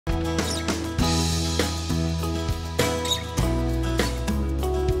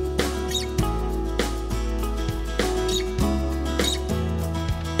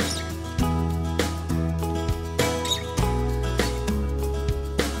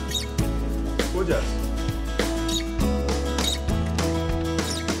বোঝাস?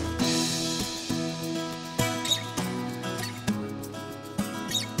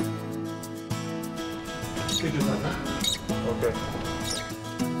 Okay.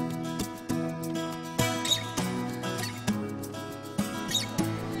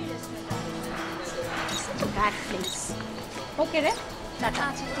 Such a bad place. Okay রে? Tata.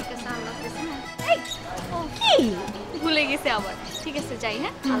 আচ্ছা ঠিক আছে, আল্লাহ হাফেজ। এই ও কি? ভুলে গেছে আবার। ঠিক আছে যাই,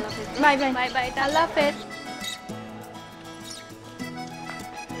 হ্যাঁ, আল্লাহ হাফেজ। Bye bye. বাই বাই, আল্লাহ হাফেজ।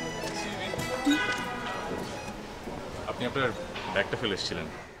 আপনি আপনার ব্যাগটা ফেলে এসেছিলেন।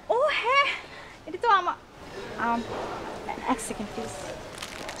 ও হ্যাঁ, এটা তো আমার এক second please.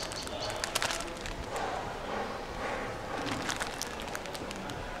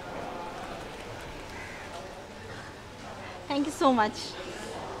 Thank you so much.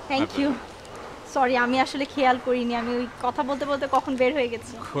 Thank you. Sorry, আমি আসলে খেয়াল করিনি, আমি ওই কথা বলতে বলতে কখন বের হয়ে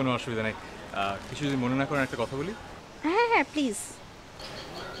গেছি। কোনো অসুবিধা নেই। কিছু যদি মনে না করেন একটা কথা বলি। হ্যাঁ হ্যাঁ প্লিজ।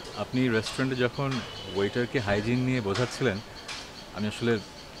 আপনি রেস্টুরেন্টে যখন ওয়েটারকে হাইজিন নিয়ে বোঝাচ্ছিলেন, আমি আসলে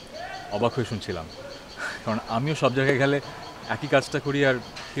অবাক হয়ে শুনছিলাম, কারণ আমিও সব জায়গায় গেলে একই কাজটা করি আর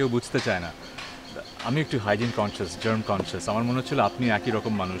কেউ বুঝতে চায় না। আমি একটু হাইজিন কনসিয়াস, জার্ম কনসিয়াস। আমার মনে হচ্ছিল আপনি একই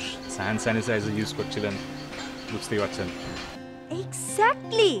রকম মানুষ, হ্যান্ড স্যানিটাইজার ইউজ করছিলেন, বুঝতেই পারছেন।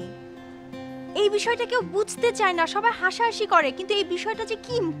 এক্স্যাক্টলি, এই বিষয়টা কেউ বুঝতে চায় না, সবাই হাসাহাসি করে, কিন্তু এই বিষয়টা যে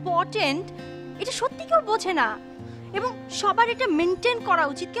কি ইম্পর্টেন্ট এটা সত্যি কেউ বোঝে না, এবং সবার এটা মেনটেন করা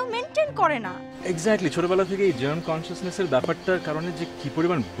উচিত, কেউ মেনটেন করে না। এক্স্যাক্টলি, ছোটবেলা থেকে এই জার্ম কনসিয়াসনেসের ব্যাপারটার কারণে যে কি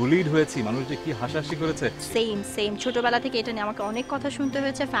পরিমাণ বুলিড হয়েছি, মানুষ যে কি হাসাহাসি করেছে। সেম ছোটবেলা থেকে এটা নিয়ে আমাকে অনেক কথা শুনতে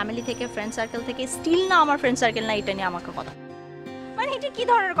হয়েছে, ফ্যামিলি থেকে, ফ্রেন্ড সার্কেল থেকে। স্টিল না, আমার ফ্রেন্ড সার্কেল না এটা নিয়ে আমাকে কথা, মানে এটা কি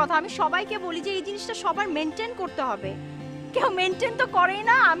ধরনের কথা? আমি সবাইকে বলি যে এই জিনিসটা সবার মেনটেন করতে হবে, কেউ মেনটেন তো করেই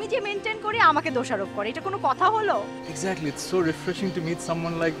না, আমি যে মেনটেন করি আমাকে দোষারোপ করে, এটা কোনো কথা হলো? Exactly, it's so refreshing to meet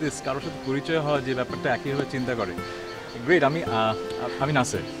someone like this, কারোর সাথে পরিচয় হওয়া যে ব্যাপারটা একইভাবে চিন্তা করে। গ্রেট। আমি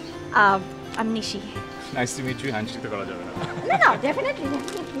নাসির। আমি নিশি। Nice to meet you. Handshake তো করা যাবে না। না ডেফিনেটলি।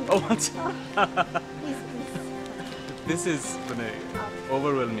 ও আচ্ছা, দিস ইজ মানে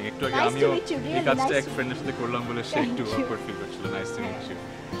ওভারওয়েলমিং। একটু আগে আমিও এই কাজটা এক ফ্রেন্ডের সাথে করলাম বলে সে একটু অকওয়ার্ড ফিল করছিল। Nice to meet you.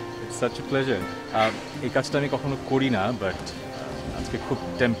 It's such a pleasure. এই কাজটা আমি কখনো করি না, বাট আজকে খুব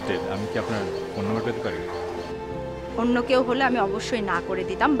টেম্পটেড। আমি কি আপনার ফোন নাম্বার পেতে পারি? অন্য কেউ হলে আমি অবশ্যই না করে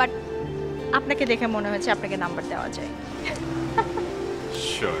দিতাম, বাট আপনাকে দেখে মনে হয়েছে আপনাকে নাম্বার দেওয়া যায়।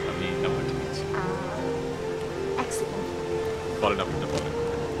 শিওর, আমি নাম্বারটা নিচ্ছি। এক সেকেন্ড। বলেন, আপনারটা বলেন।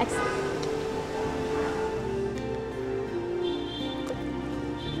 এক সেকেন্ড।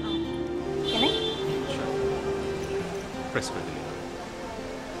 Can I? প্রেস করে দিন।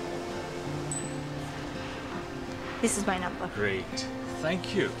 This is my number. Great. Thank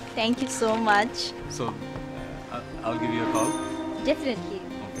you. Thank you so much. So, I'll give you a call. Definitely.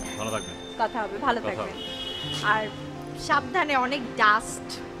 Okay, ভালো থাকবেন। কথা হবে, ভালো থাকবেন। আর সাবধানে, অনেক ডাস্ট।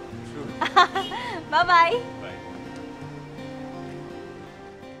 Bye bye.